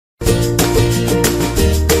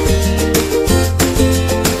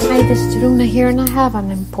this is Runa here, and I have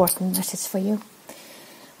an important message for you.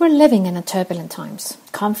 We're living in turbulent times.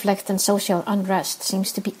 Conflict and social unrest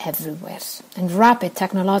seems to be everywhere, and rapid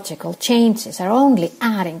technological changes are only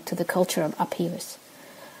adding to the cultural upheavals.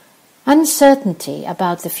 Uncertainty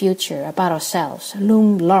about the future, about ourselves,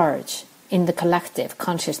 loom large in the collective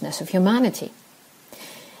consciousness of humanity.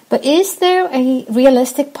 But is there a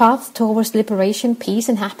realistic path towards liberation, peace,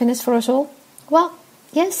 and happiness for us all? Well,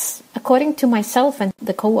 yes, according to myself and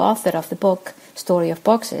the co-author of the book, Story of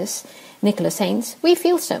Boxes, Nicholas Haynes, we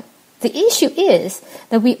feel so. The issue is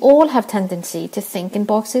that we all have tendency to think in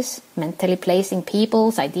boxes, mentally placing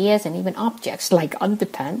people's ideas and even objects like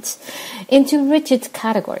underpants into rigid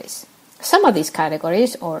categories. Some of these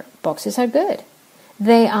categories or boxes are good.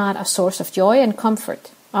 They are a source of joy and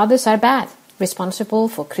comfort. Others are bad, responsible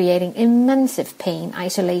for creating immense pain,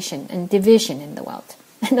 isolation, and division in the world.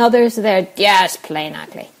 And others, they're just plain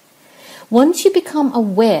ugly. Once you become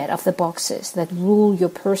aware of the boxes that rule your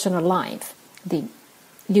personal life,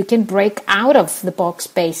 you can break out of the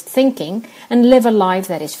box-based thinking and live a life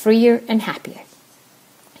that is freer and happier.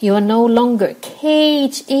 You are no longer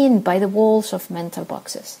caged in by the walls of mental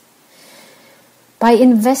boxes. By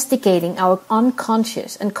investigating our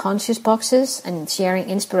unconscious and conscious boxes and sharing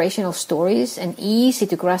inspirational stories and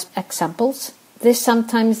easy-to-grasp examples, this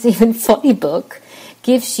sometimes even funny book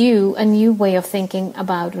gives you a new way of thinking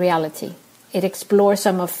about reality. It explores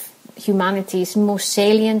some of humanity's most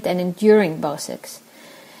salient and enduring basics,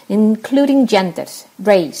 including genders,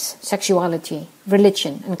 race, sexuality,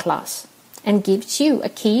 religion, and class, and gives you a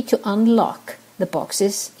key to unlock the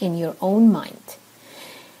boxes in your own mind.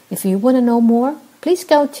 If you want to know more, please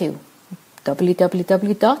go to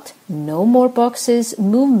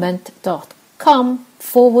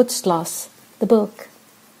www.nomoreboxesmovement.com/the book.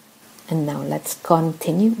 And now let's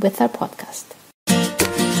continue with our podcast.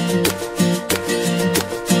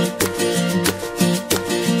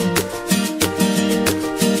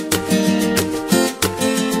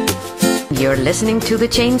 You're listening to the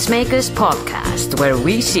Changemakers podcast, where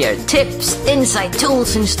we share tips, insight,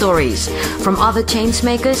 tools, and stories from other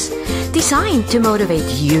changemakers designed to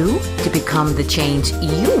motivate you to become the change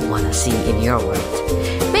you want to see in your world.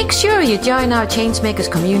 Make sure you join our Changemakers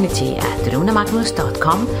community at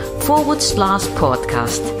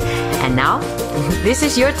runamagnus.com/podcast. And now, this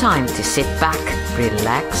is your time to sit back,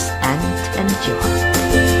 relax, and enjoy.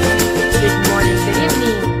 Good morning, good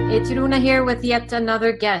evening. It's Runa here with yet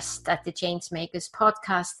another guest at the Changemakers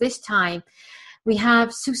podcast. This time, we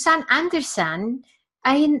have Susanne Andersen,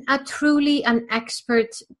 truly an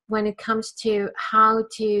expert when it comes to how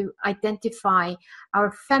to identify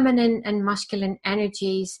our feminine and masculine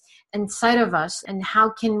energies inside of us, and how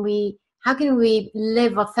can we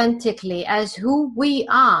live authentically as who we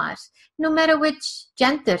are, no matter which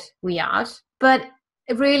gender we are, but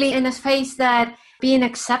really in a space that being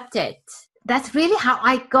accepted. That's really how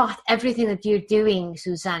I got everything that you're doing,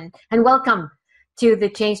 Susanne. And welcome to the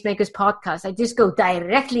Changemakers podcast. I just go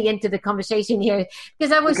directly into the conversation here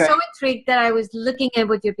because I was so intrigued that I was looking at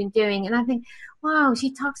what you've been doing. And I think, wow, she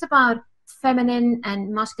talks about feminine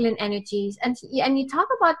and masculine energies. And you talk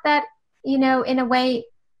about that, in a way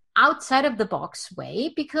outside of the box way,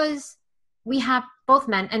 because we have both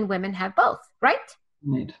men and women have both, right?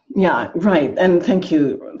 Right. Yeah, right. And thank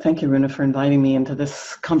you, Runa, for inviting me into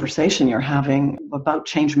this conversation you're having about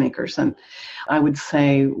change makers. And I would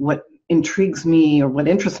say what intrigues me or what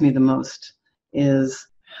interests me the most is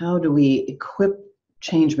how do we equip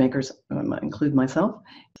change makers, include myself,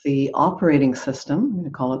 the operating system, I'm going to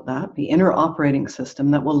call it that, the inner operating system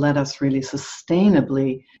that will let us really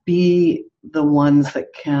sustainably be the ones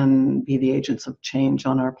that can be the agents of change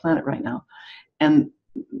on our planet right now. And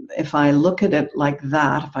if I look at it like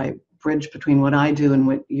that, if I bridge between what I do and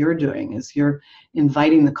what you're doing, is you're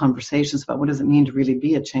inviting the conversations about what does it mean to really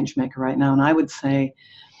be a change maker right now. And I would say,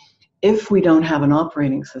 if we don't have an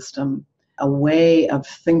operating system, a way of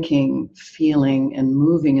thinking, feeling, and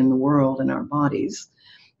moving in the world, in our bodies,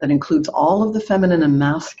 that includes all of the feminine and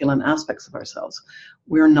masculine aspects of ourselves,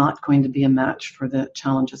 we're not going to be a match for the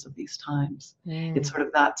challenges of these times. It's sort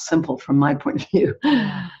of that simple from my point of view.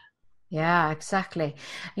 Yeah, exactly.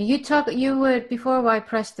 You were, before I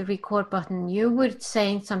pressed the record button, you were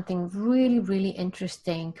saying something really, really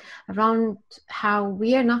interesting around how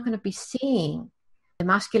we are not going to be seeing the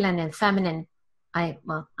masculine and feminine. I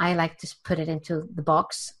like to put it into the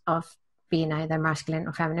box of being either masculine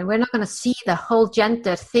or feminine. We're not going to see the whole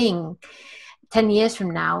gender thing 10 years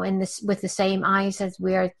from now with the same eyes as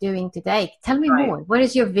we are doing today. Tell me more. What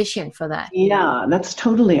is your vision for that? Yeah, that's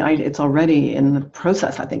totally, it's already in the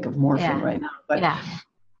process, I think, of morphing right now. But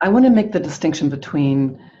I want to make the distinction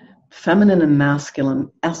between feminine and masculine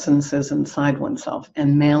essences inside oneself,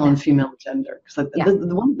 and male and female gender. Because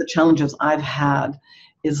one of the challenges I've had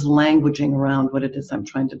is languaging around what it is I'm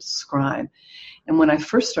trying to describe. And when I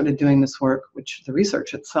first started doing this work, which the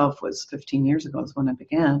research itself was 15 years ago is when I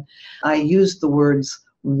began, I used the words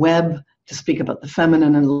web to speak about the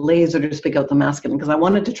feminine and laser to speak out the masculine, because I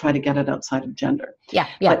wanted to try to get it outside of gender. Yeah.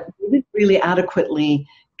 But it didn't really adequately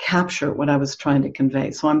capture what I was trying to convey.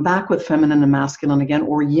 So I'm back with feminine and masculine again,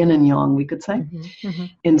 or yin and yang, we could say,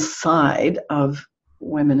 inside of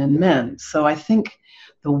women and men. So I think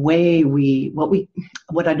the way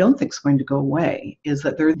what I don't think is going to go away is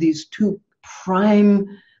that there are these two prime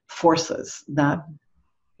forces, that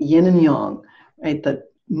yin and yang, right, that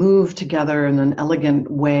move together in an elegant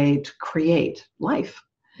way to create life.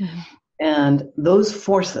 And those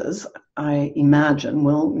forces, I imagine,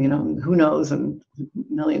 will, who knows, in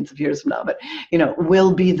millions of years from now, but,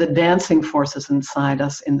 will be the dancing forces inside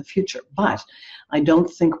us in the future. But I don't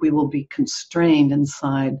think we will be constrained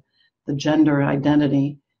inside the gender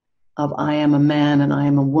identity of I am a man and I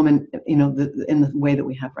am a woman, in the way that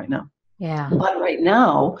we have right now. Yeah. But right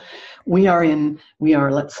now, we are,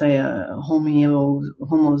 let's say, a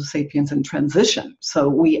Homo sapiens in transition. So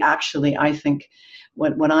we actually, I think,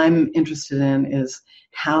 what I'm interested in is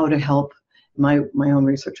how to help. My own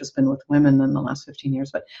research has been with women in the last 15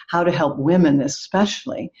 years, but how to help women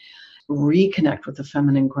especially reconnect with the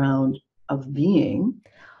feminine ground of being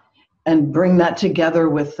and bring that together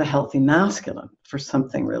with the healthy masculine for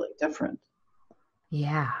something really different.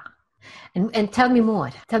 Yeah. And tell me more.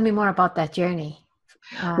 Tell me more about that journey.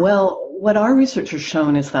 Well, what our research has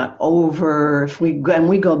shown is that if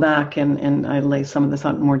we go back and I lay some of this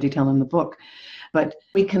out in more detail in the book, but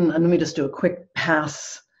let me just do a quick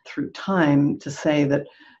pass through time to say that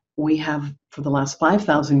we have, for the last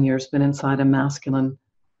 5,000 years, been inside a masculine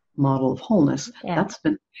model of wholeness. Yeah. That's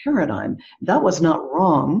been paradigm. That was not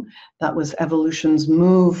wrong. That was evolution's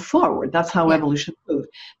move forward. That's how evolution moved.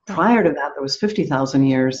 Prior to that, there was 50,000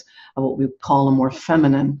 years of what we call a more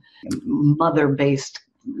feminine, mother-based,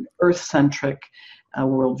 earth-centric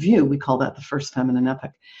worldview. We call that the first feminine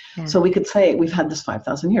epoch. Yeah. So we could say we've had this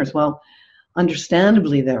 5,000 years. Well,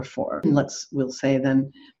 understandably, therefore, we'll say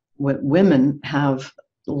then what women have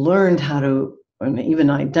learned how to, and even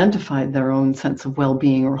identified their own sense of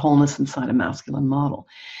well-being or wholeness inside a masculine model.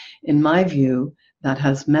 In my view, that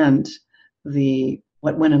has meant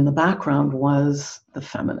what went in the background was the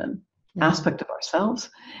feminine aspect of ourselves,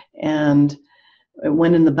 and it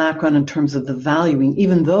went in the background in terms of the valuing,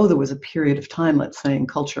 even though there was a period of time, let's say, in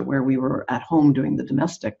culture where we were at home doing the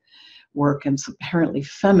domestic work and it's apparently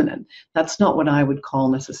feminine. That's not what I would call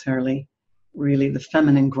necessarily really the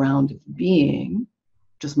feminine ground of being,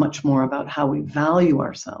 just much more about how we value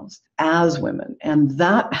ourselves as women. And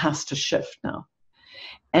that has to shift now.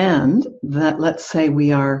 And that, let's say,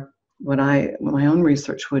 we are, what my own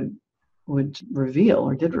research would reveal,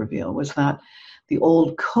 or did reveal, was that the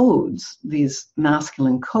old codes, these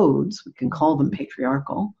masculine codes, we can call them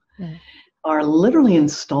patriarchal, are literally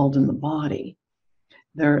installed in the body.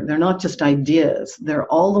 They're not just ideas. They're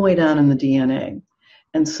all the way down in the DNA.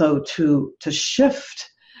 And so to shift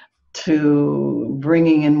to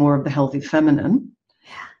bringing in more of the healthy feminine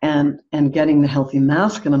and getting the healthy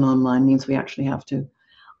masculine online means we actually have to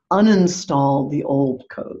uninstall the old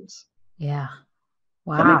codes. Yeah.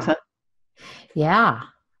 Wow. Does that make sense? Yeah.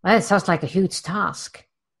 Well, it sounds like a huge task.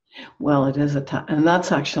 Well, it is and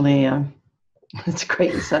that's actually, it's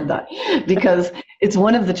great you said that, because it's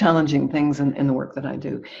one of the challenging things in the work that I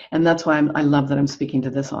do. And that's why I love that I'm speaking to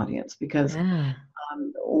this audience, because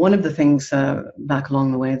one of the things back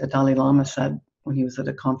along the way the Dalai Lama said when he was at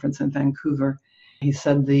a conference in Vancouver, he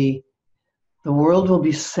said the world will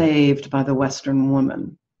be saved by the Western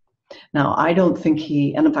woman. Now, I don't think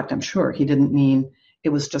and in fact, I'm sure he didn't mean it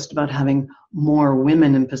was just about having more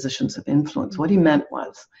women in positions of influence. What he meant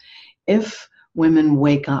was, if women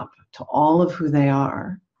wake up to all of who they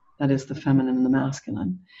are, that is the feminine and the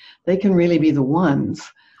masculine, they can really be the ones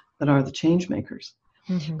that are the change makers.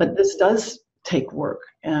 Mm-hmm. But this does take work.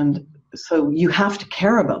 And so you have to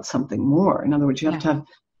care about something more. In other words, you have to have,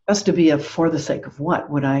 has to be a for the sake of what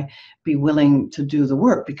would I be willing to do the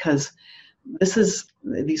work? Because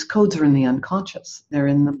these codes are in the unconscious. They're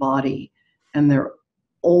in the body, and they're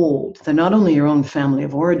old. They're not only your own family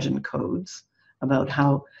of origin codes about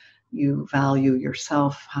how you value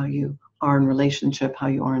yourself, how you are in relationship, how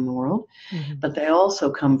you are in the world, but they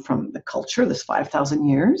also come from the culture, this 5,000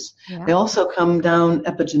 years. Yeah. They also come down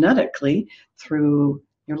epigenetically through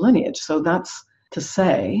your lineage. So that's to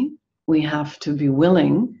say we have to be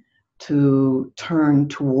willing to turn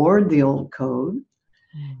toward the old code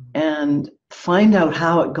and find out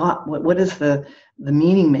how it got, what is the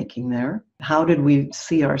meaning making there? How did we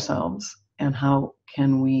see ourselves, and how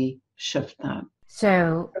can we shift that?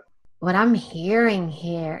 So what I'm hearing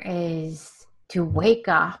here is to wake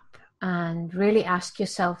up and really ask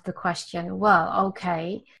yourself the question, well,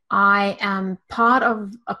 okay, I am part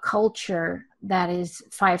of a culture that is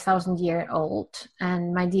 5,000 years old,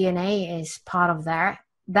 and my DNA is part of that.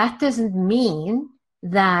 That doesn't mean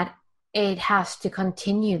that it has to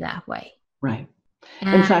continue that way. Right.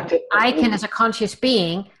 And in fact, I can, as a conscious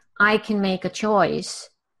being, I can make a choice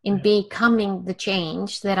in becoming the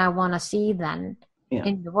change that I want to see then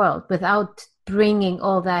in the world, without bringing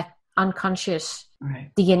all that unconscious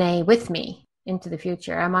DNA with me into the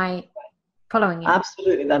future. Am I following you?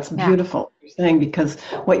 Absolutely. That's beautiful what you're saying, because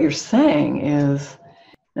what you're saying is,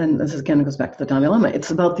 and this again goes back to the dilemma,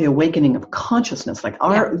 it's about the awakening of consciousness. Like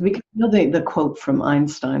we can know the quote from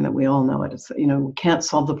Einstein that we all know it. It's, we can't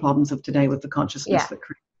solve the problems of today with the consciousness that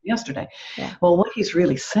created yesterday. Yeah. Well, what he's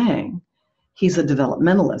really saying, he's a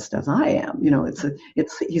developmentalist, as I am.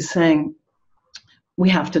 He's saying we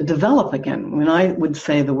have to develop again. When I would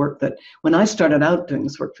say the work that, when I started out doing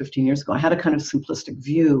this work 15 years ago, I had a kind of simplistic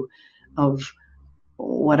view of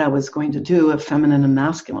what I was going to do, of feminine and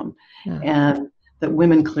masculine. And that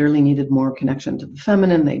women clearly needed more connection to the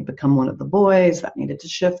feminine. They'd become one of the boys. That needed to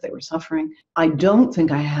shift. They were suffering. I don't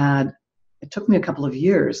think it took me a couple of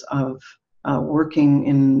years of working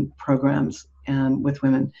in programs and with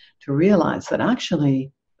women to realize that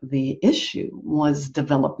actually the issue was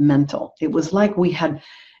developmental. It was like we had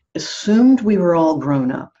assumed we were all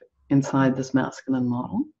grown up inside this masculine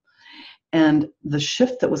model. And the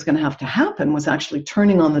shift that was going to have to happen was actually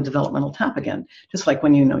turning on the developmental tap again. Just like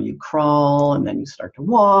when you crawl and then you start to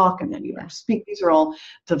walk and then you speak. These are all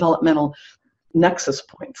developmental nexus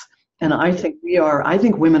points. And I think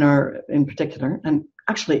women are in particular, and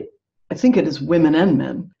actually I think it is women and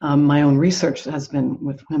men. My own research has been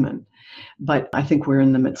with women, but I think we're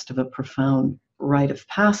in the midst of a profound rite of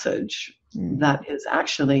passage that is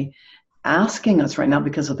actually asking us right now,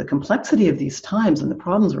 because of the complexity of these times and the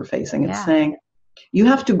problems we're facing. It's saying you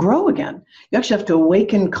have to grow again. You actually have to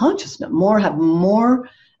awaken consciousness, have more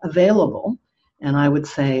available. And I would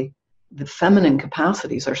say the feminine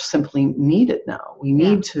capacities are simply needed now. We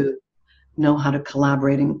need to know how to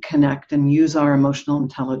collaborate and connect and use our emotional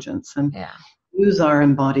intelligence and use our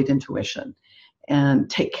embodied intuition and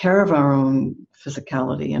take care of our own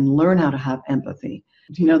physicality and learn how to have empathy.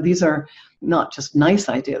 These are not just nice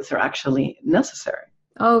ideas, they're actually necessary.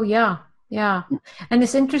 Oh, yeah. Yeah. And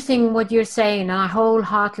it's interesting what you're saying, and I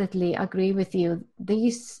wholeheartedly agree with you.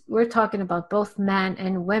 We're talking about both men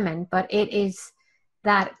and women, but it is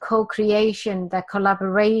that co-creation, that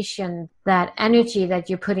collaboration, that energy that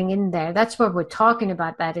you're putting in there. That's what we're talking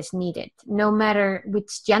about, that is needed, no matter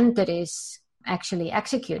which gender is actually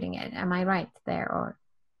executing it. Am I right there? Or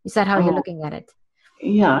is that how you're looking at it?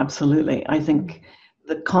 Yeah, absolutely. I think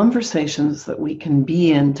the conversations that we can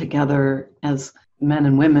be in together as men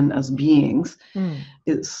and women, as beings,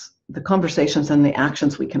 is the conversations and the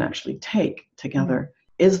actions we can actually take together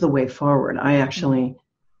is the way forward. I actually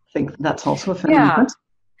think that's also a feminine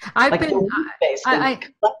principle.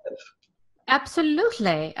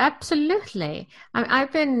 Absolutely.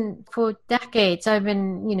 I've been, for decades,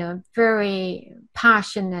 very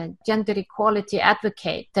passionate gender equality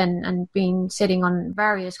advocate and been sitting on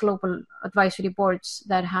various global advisory boards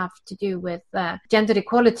that have to do with gender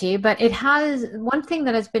equality. But one thing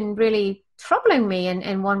that has been really troubling me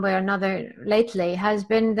in one way or another lately has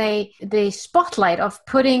been the spotlight of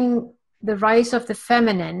putting the rise of the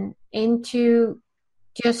feminine into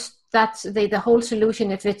just that's the whole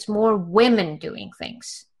solution if it's more women doing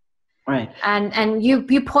things. Right. And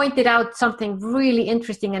you pointed out something really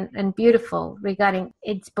interesting and beautiful regarding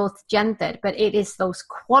it's both gendered, but it is those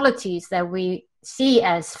qualities that we see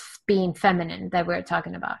as being feminine that we're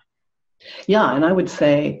talking about. Yeah, and I would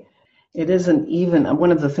say it isn't even,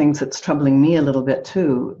 one of the things that's troubling me a little bit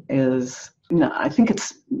too is, I think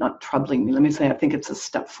it's not troubling me. Let me say, I think it's a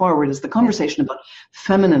step forward, is the conversation about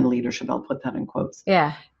feminine leadership. I'll put that in quotes.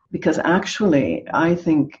 Yeah. Because actually, I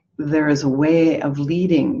think there is a way of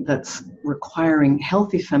leading that's requiring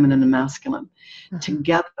healthy feminine and masculine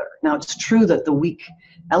together. Now, it's true that the weak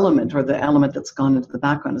element, or the element that's gone into the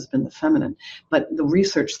background, has been the feminine. But the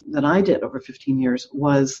research that I did over 15 years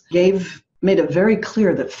made it very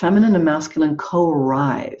clear that feminine and masculine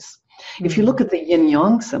co-rise. If you look at the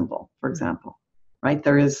yin-yang symbol, for example, right,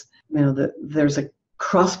 there is, there's a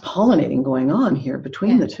cross-pollinating going on here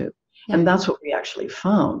between the two. Yeah. And that's what we actually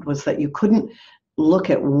found, was that you couldn't look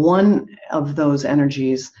at one of those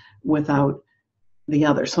energies without the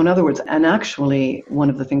other. So in other words, and actually one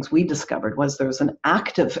of the things we discovered was there's an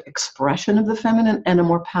active expression of the feminine and a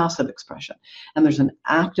more passive expression. And there's an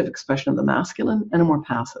active expression of the masculine and a more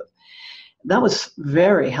passive. That was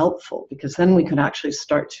very helpful because then we could actually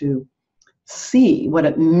start to see what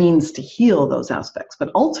it means to heal those aspects.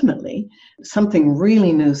 But ultimately, something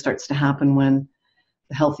really new starts to happen when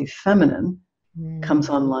the healthy feminine comes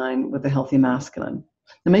online with the healthy masculine.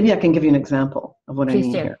 And maybe I can give you an example of what I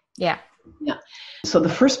mean here. Yeah. So the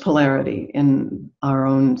first polarity in our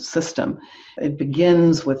own system, it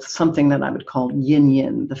begins with something that I would call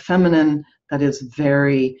yin-yin, the feminine that is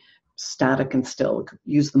very static and still.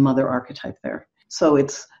 Use the mother archetype there. So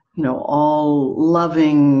it's, all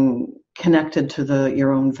loving, connected to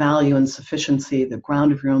your own value and sufficiency, the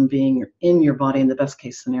ground of your own being. You're in your body in the best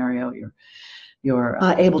case scenario. You're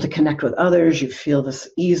able to connect with others. You feel this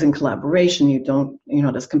ease and collaboration. You're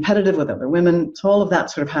not as competitive with other women. So all of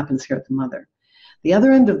that sort of happens here at the mother. The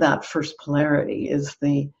other end of that first polarity is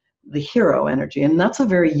the hero energy. And that's a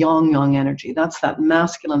very yang energy. That's that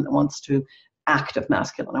masculine that wants to, active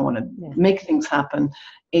masculine. I want to make things happen,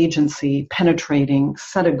 agency, penetrating,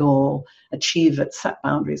 set a goal, achieve it, set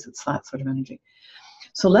boundaries. It's that sort of energy.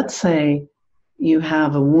 So let's say you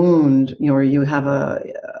have a wound, or you have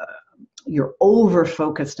you're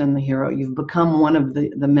over-focused in the hero. You've become one of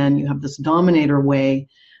the men. You have this dominator way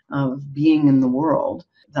of being in the world.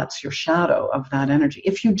 That's your shadow of that energy.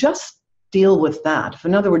 If you just deal with that, if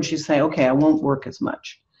in other words you say, okay, I won't work as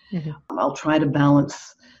much. I'll try to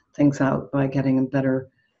balance things out by getting a better,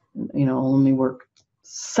 I'll only work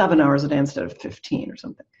 7 hours a day instead of 15 or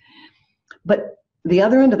something. But the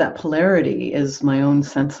other end of that polarity is my own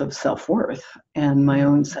sense of self-worth and my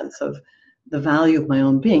own sense of the value of my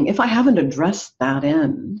own being. If I haven't addressed that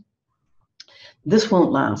end, this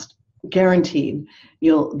won't last. Guaranteed.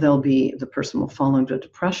 The person will fall into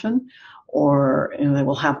depression, or they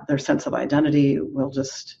will have their sense of identity will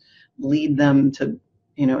just lead them to,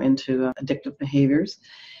 into addictive behaviors.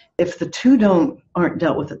 If the two aren't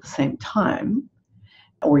dealt with at the same time,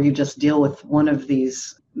 or you just deal with one of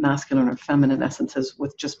these masculine or feminine essences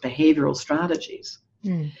with just behavioral strategies,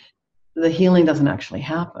 the healing doesn't actually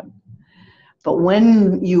happen. But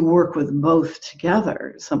when you work with both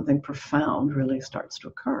together, something profound really starts to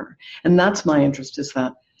occur. And that's my interest, is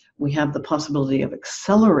that we have the possibility of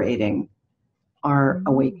accelerating our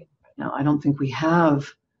awakening. Now, I don't think we have,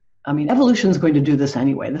 evolution is going to do this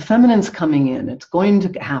anyway. The feminine's coming in. It's going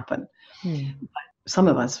to happen. But some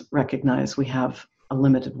of us recognize we have a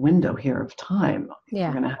limited window here of time. Yeah.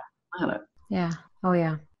 We're going to have to plan it. Yeah. Oh,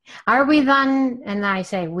 yeah. Are we then, and I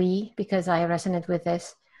say we because I resonate with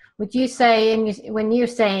this, would you say, when you're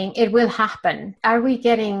saying it will happen, are we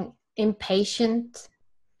getting impatient,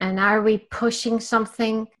 and are we pushing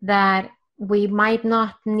something that we might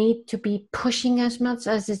not need to be pushing as much,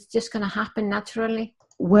 as it's just going to happen naturally?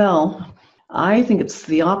 Well, I think it's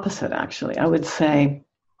the opposite, actually. I would say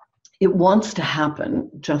it wants to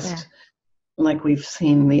happen, just like we've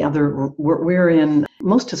seen we're in,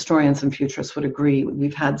 most historians and futurists would agree,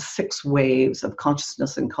 we've had 6 waves of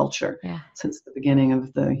consciousness and culture since the beginning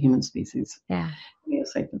of the human species, Homo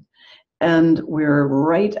sapiens. And we're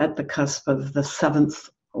right at the cusp of the 7th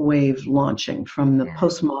wave launching, from the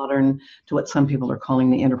postmodern to what some people are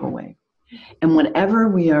calling the interval wave. And whenever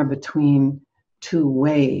we are between 2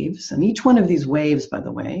 waves, and each one of these waves, by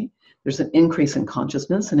the way, there's an increase in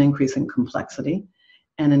consciousness, an increase in complexity,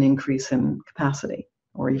 and an increase in capacity,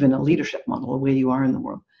 or even a leadership model, the way you are in the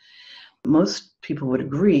world. Most people would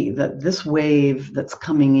agree that this wave that's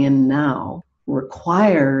coming in now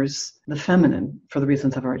requires the feminine, for the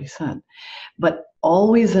reasons I've already said. But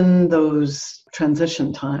always in those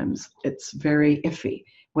transition times, it's very iffy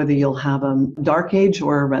whether you'll have a dark age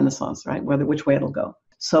or a renaissance, right? Which way it'll go.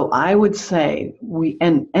 So I would say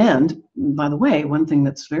and by the way, one thing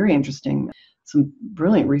that's very interesting, some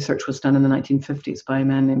brilliant research was done in the 1950s by a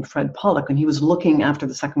man named Fred Pollock, and he was looking after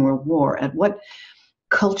the Second World War at what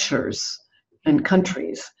cultures and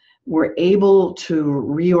countries were able to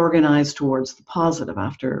reorganize towards the positive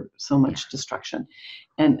after so much destruction.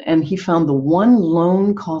 And he found the one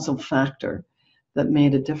lone causal factor that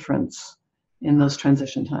made a difference in those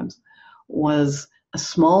transition times was a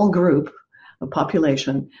small group of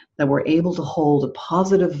population that were able to hold a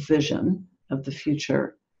positive vision of the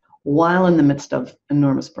future while in the midst of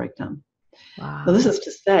enormous breakdown. Wow. So this is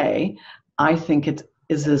to say, I think it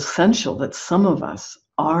is essential that some of us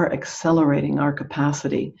are accelerating our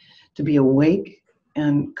capacity to be awake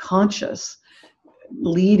and conscious,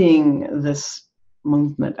 leading this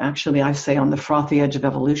movement, actually, I say, on the frothy edge of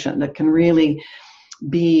evolution, that can really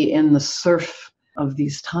be in the surf of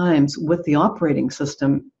these times with the operating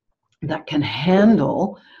system that can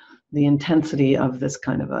handle the intensity of this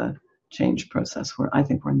kind of a change process where I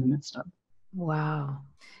think we're in the midst of. Wow.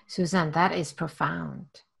 Susanne, that is profound.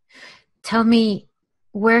 Tell me,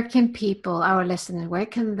 where can people, our listeners, where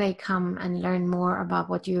can they come and learn more about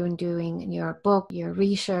what you're doing in your book, your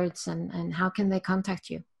research, and how can they contact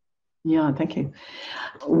you? Yeah, thank you.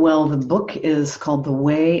 Well, the book is called The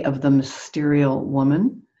Way of the Mysterial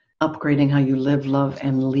Woman, Upgrading How You Live, Love,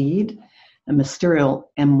 and Lead. And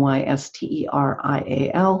mysterial,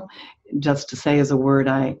 Mysterial, just to say, is a word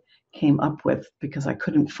I came up with because I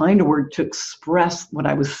couldn't find a word to express what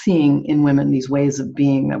I was seeing in women, these ways of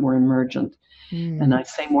being that were emergent. And I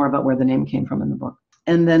say more about where the name came from in the book.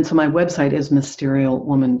 And then, so my website is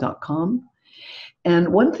mysterialwoman.com.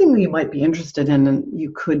 And one thing that you might be interested in, and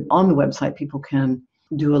you could, on the website, people can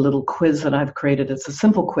do a little quiz that I've created. It's a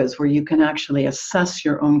simple quiz where you can actually assess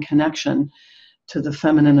your own connection to the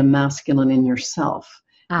feminine and masculine in yourself.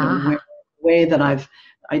 The way that I've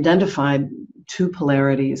identified 2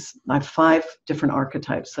 polarities. I have 5 different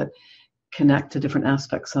archetypes that connect to different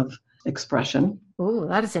aspects of expression. Oh,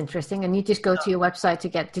 that is interesting. And you just go to your website to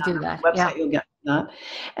do that. Website, you'll get that.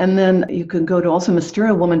 And then you can go to also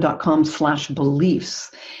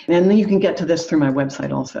mysterialwoman.com/beliefs. And then you can get to this through my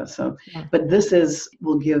website also. So, but this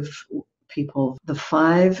will give people the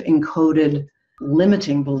 5 encoded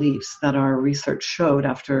limiting beliefs that our research showed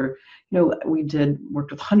after, we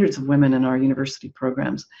worked with hundreds of women in our university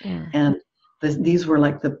programs. And these were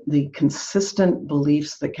like the consistent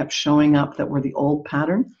beliefs that kept showing up that were the old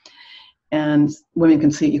pattern. And women can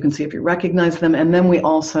see, you can see if you recognize them. And then we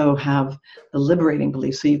also have the liberating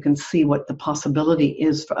beliefs, so you can see what the possibility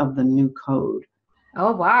is of the new code.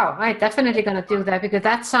 Oh, wow. I'm definitely going to do that, because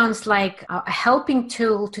that sounds like a helping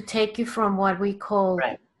tool to take you from what we call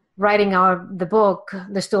writing the book,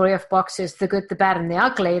 The Story of Boxes, The Good, the Bad, and the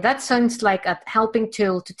Ugly. That sounds like a helping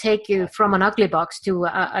tool to take you from an ugly box to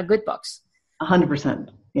a good box. 100%.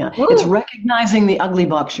 Yeah. Ooh. It's recognizing the ugly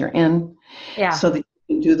box you're in. Yeah. So that you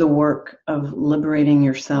can do the work of liberating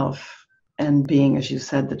yourself and being, as you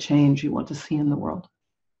said, the change you want to see in the world.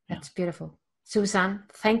 That's beautiful. Susanne,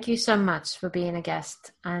 thank you so much for being a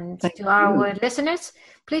guest. And to our listeners,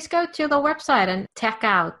 please go to the website and check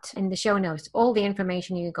out in the show notes all the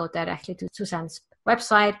information. You can go directly to Susanne's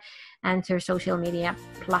website and her social media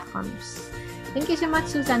platforms. Thank you so much,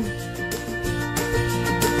 Susanne.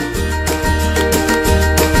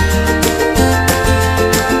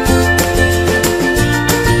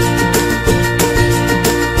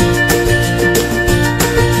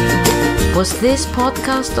 Was this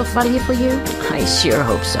podcast of value for you? I sure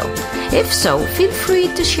hope so. If so, feel free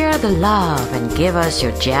to share the love and give us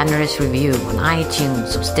your generous review on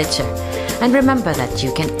iTunes or Stitcher. And remember that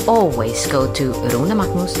you can always go to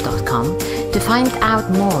runemagnus.com to find out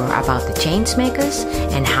more about the Changemakers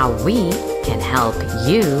and how we can help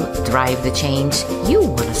you drive the change you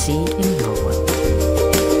want to see in